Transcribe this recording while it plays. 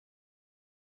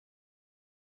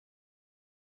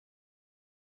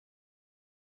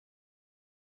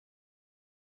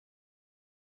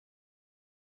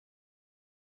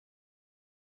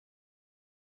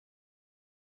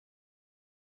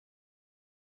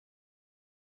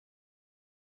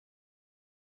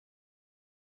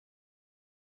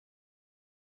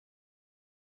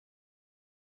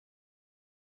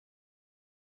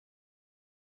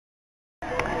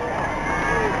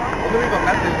No,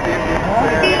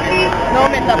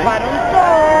 me taparon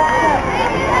todo.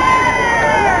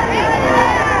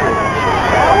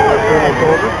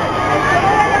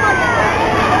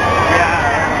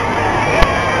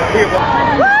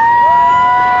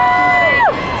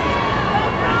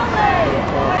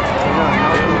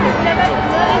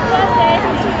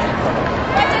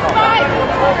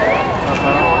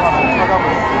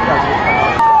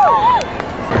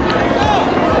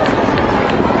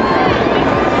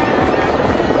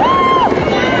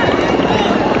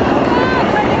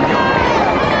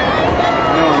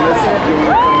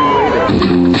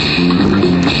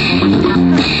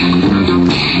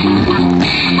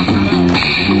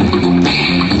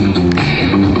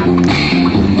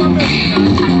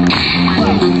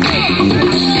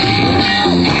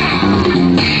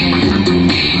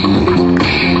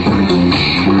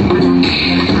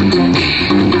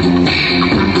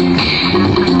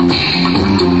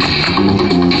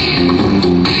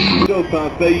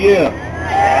 Say yeah.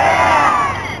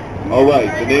 Alright,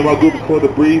 the name of our group is called the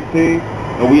Breeze Team,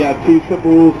 and we have two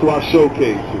simple rules to our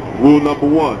showcase. Rule number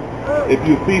one, if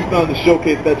you see something to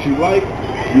showcase that you like,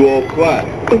 you all clap.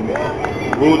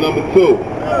 Rule number two,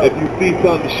 if you see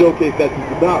something to showcase that you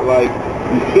do not like,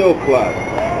 you still clap.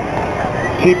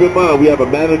 Keep in mind, we have a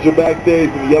manager backstage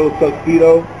in the yellow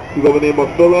tuxedo. He's over there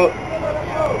named Philip.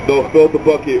 No, fill the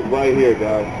bucket right here,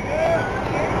 guys.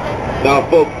 Now,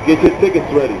 folks, get your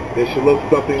tickets ready. They should look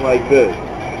something like this.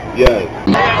 Yes.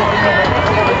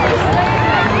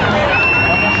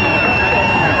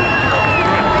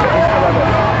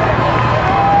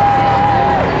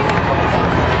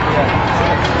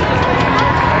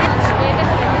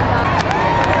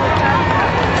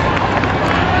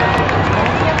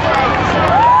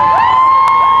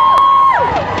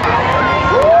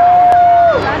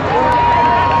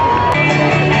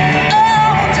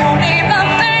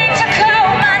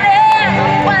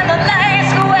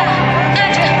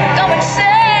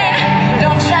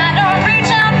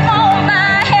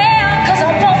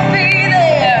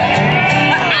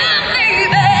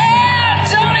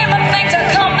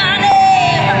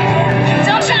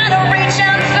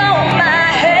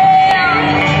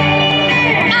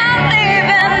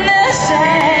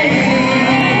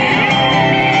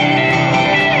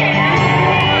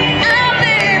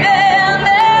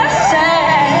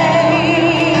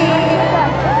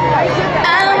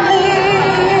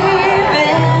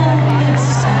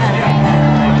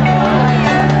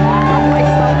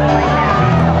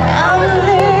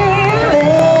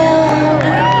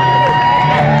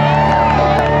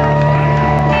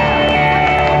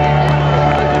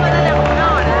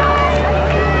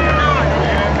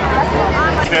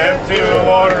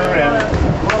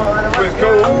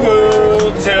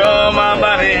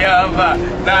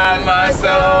 Not my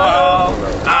soul,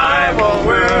 I won't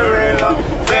worry,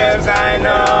 since I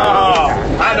know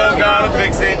I know gonna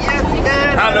fix it.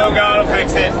 I know gonna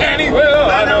fix it, and he will.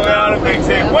 I know gonna fix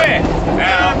it when?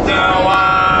 After a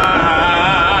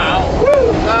while.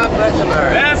 Woo.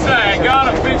 That's right,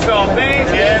 gonna fix all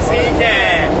things, yes he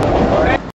can.